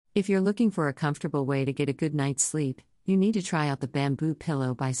If you're looking for a comfortable way to get a good night's sleep, you need to try out the Bamboo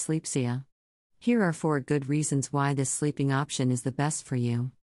Pillow by Sleepsia. Here are 4 good reasons why this sleeping option is the best for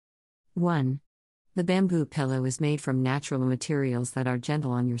you. 1. The Bamboo Pillow is made from natural materials that are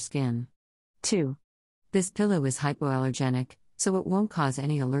gentle on your skin. 2. This pillow is hypoallergenic, so it won't cause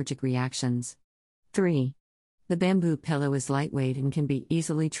any allergic reactions. 3. The Bamboo Pillow is lightweight and can be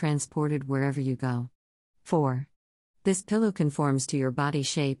easily transported wherever you go. 4. This pillow conforms to your body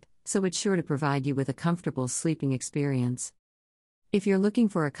shape, so it's sure to provide you with a comfortable sleeping experience. If you're looking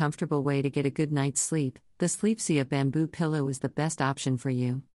for a comfortable way to get a good night's sleep, the Sleepsia Bamboo Pillow is the best option for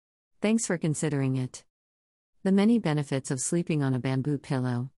you. Thanks for considering it. The many benefits of sleeping on a bamboo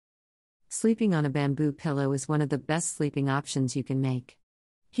pillow. Sleeping on a bamboo pillow is one of the best sleeping options you can make.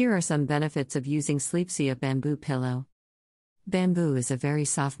 Here are some benefits of using Sleepsia Bamboo Pillow. Bamboo is a very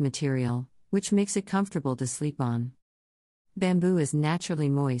soft material, which makes it comfortable to sleep on. Bamboo is naturally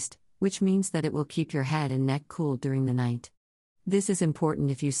moist, which means that it will keep your head and neck cool during the night. This is important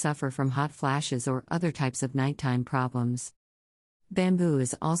if you suffer from hot flashes or other types of nighttime problems. Bamboo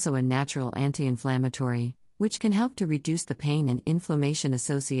is also a natural anti-inflammatory, which can help to reduce the pain and inflammation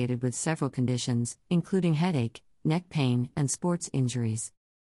associated with several conditions, including headache, neck pain, and sports injuries.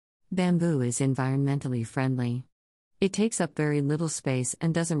 Bamboo is environmentally friendly. It takes up very little space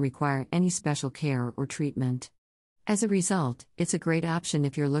and doesn't require any special care or treatment. As a result, it's a great option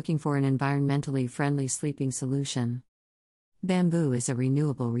if you're looking for an environmentally friendly sleeping solution. Bamboo is a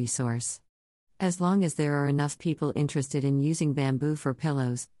renewable resource. As long as there are enough people interested in using bamboo for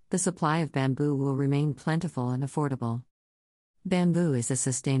pillows, the supply of bamboo will remain plentiful and affordable. Bamboo is a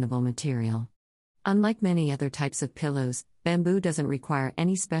sustainable material. Unlike many other types of pillows, bamboo doesn't require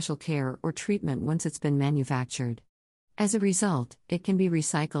any special care or treatment once it's been manufactured. As a result, it can be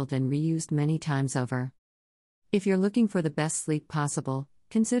recycled and reused many times over. If you're looking for the best sleep possible,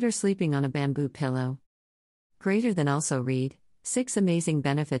 consider sleeping on a bamboo pillow. Greater than also read, 6 amazing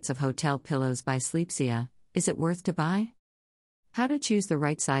benefits of hotel pillows by Sleepsia. Is it worth to buy? How to choose the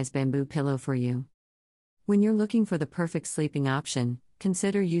right size bamboo pillow for you. When you're looking for the perfect sleeping option,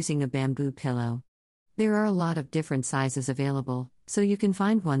 consider using a bamboo pillow. There are a lot of different sizes available, so you can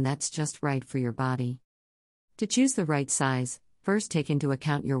find one that's just right for your body. To choose the right size, first take into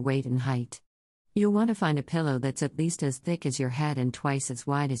account your weight and height. You'll want to find a pillow that's at least as thick as your head and twice as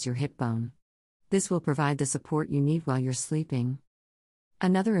wide as your hip bone. This will provide the support you need while you're sleeping.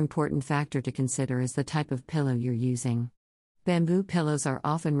 Another important factor to consider is the type of pillow you're using. Bamboo pillows are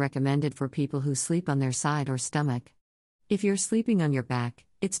often recommended for people who sleep on their side or stomach. If you're sleeping on your back,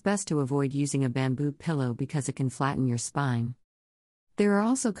 it's best to avoid using a bamboo pillow because it can flatten your spine. There are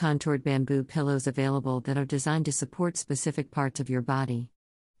also contoured bamboo pillows available that are designed to support specific parts of your body.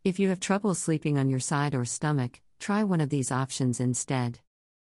 If you have trouble sleeping on your side or stomach, try one of these options instead.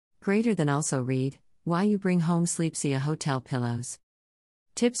 Greater than also read, why you bring home Sleepsia hotel pillows.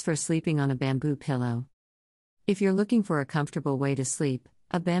 Tips for sleeping on a bamboo pillow. If you're looking for a comfortable way to sleep,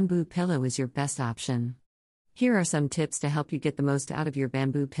 a bamboo pillow is your best option. Here are some tips to help you get the most out of your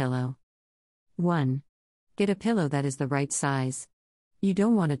bamboo pillow. 1. Get a pillow that is the right size. You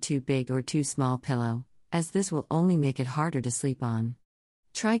don't want a too big or too small pillow, as this will only make it harder to sleep on.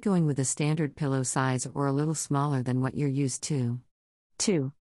 Try going with a standard pillow size or a little smaller than what you're used to.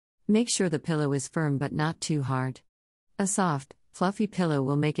 2. Make sure the pillow is firm but not too hard. A soft, fluffy pillow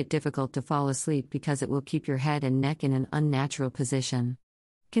will make it difficult to fall asleep because it will keep your head and neck in an unnatural position.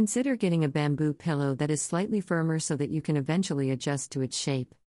 Consider getting a bamboo pillow that is slightly firmer so that you can eventually adjust to its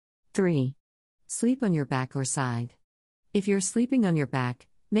shape. 3. Sleep on your back or side. If you're sleeping on your back,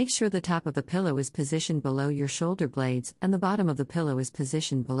 make sure the top of the pillow is positioned below your shoulder blades and the bottom of the pillow is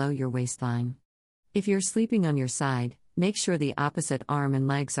positioned below your waistline. If you're sleeping on your side, make sure the opposite arm and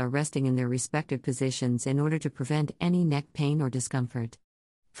legs are resting in their respective positions in order to prevent any neck pain or discomfort.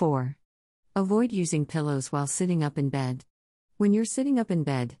 4. Avoid using pillows while sitting up in bed. When you're sitting up in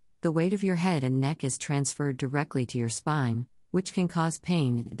bed, the weight of your head and neck is transferred directly to your spine, which can cause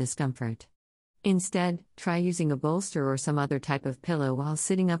pain and discomfort. Instead, try using a bolster or some other type of pillow while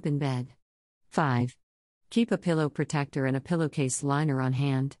sitting up in bed. 5. Keep a pillow protector and a pillowcase liner on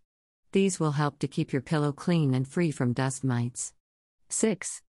hand. These will help to keep your pillow clean and free from dust mites.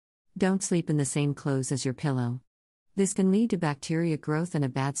 6. Don't sleep in the same clothes as your pillow. This can lead to bacteria growth and a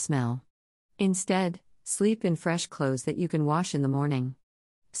bad smell. Instead, sleep in fresh clothes that you can wash in the morning.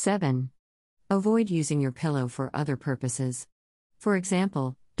 7. Avoid using your pillow for other purposes. For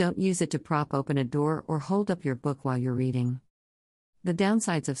example, don't use it to prop open a door or hold up your book while you're reading. The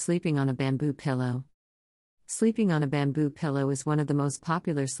downsides of sleeping on a bamboo pillow. Sleeping on a bamboo pillow is one of the most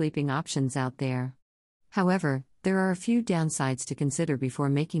popular sleeping options out there. However, there are a few downsides to consider before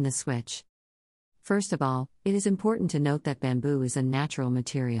making the switch. First of all, it is important to note that bamboo is a natural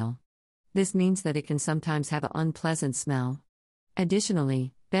material. This means that it can sometimes have an unpleasant smell.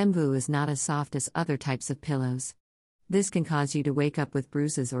 Additionally, bamboo is not as soft as other types of pillows. This can cause you to wake up with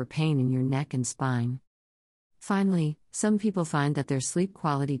bruises or pain in your neck and spine. Finally, some people find that their sleep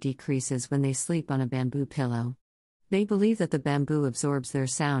quality decreases when they sleep on a bamboo pillow. They believe that the bamboo absorbs their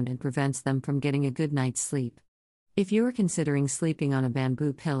sound and prevents them from getting a good night's sleep. If you are considering sleeping on a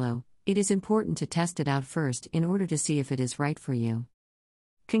bamboo pillow, it is important to test it out first in order to see if it is right for you.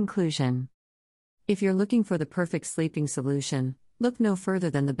 Conclusion: if you're looking for the perfect sleeping solution, look no further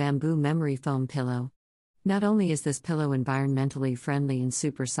than the bamboo memory foam pillow. Not only is this pillow environmentally friendly and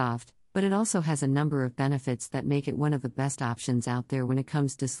super soft, but it also has a number of benefits that make it one of the best options out there when it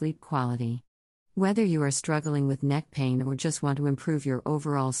comes to sleep quality. Whether you are struggling with neck pain or just want to improve your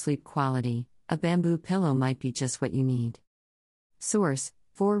overall sleep quality, a bamboo pillow might be just what you need. Source: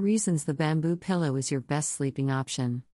 4 reasons the bamboo pillow is your best sleeping option.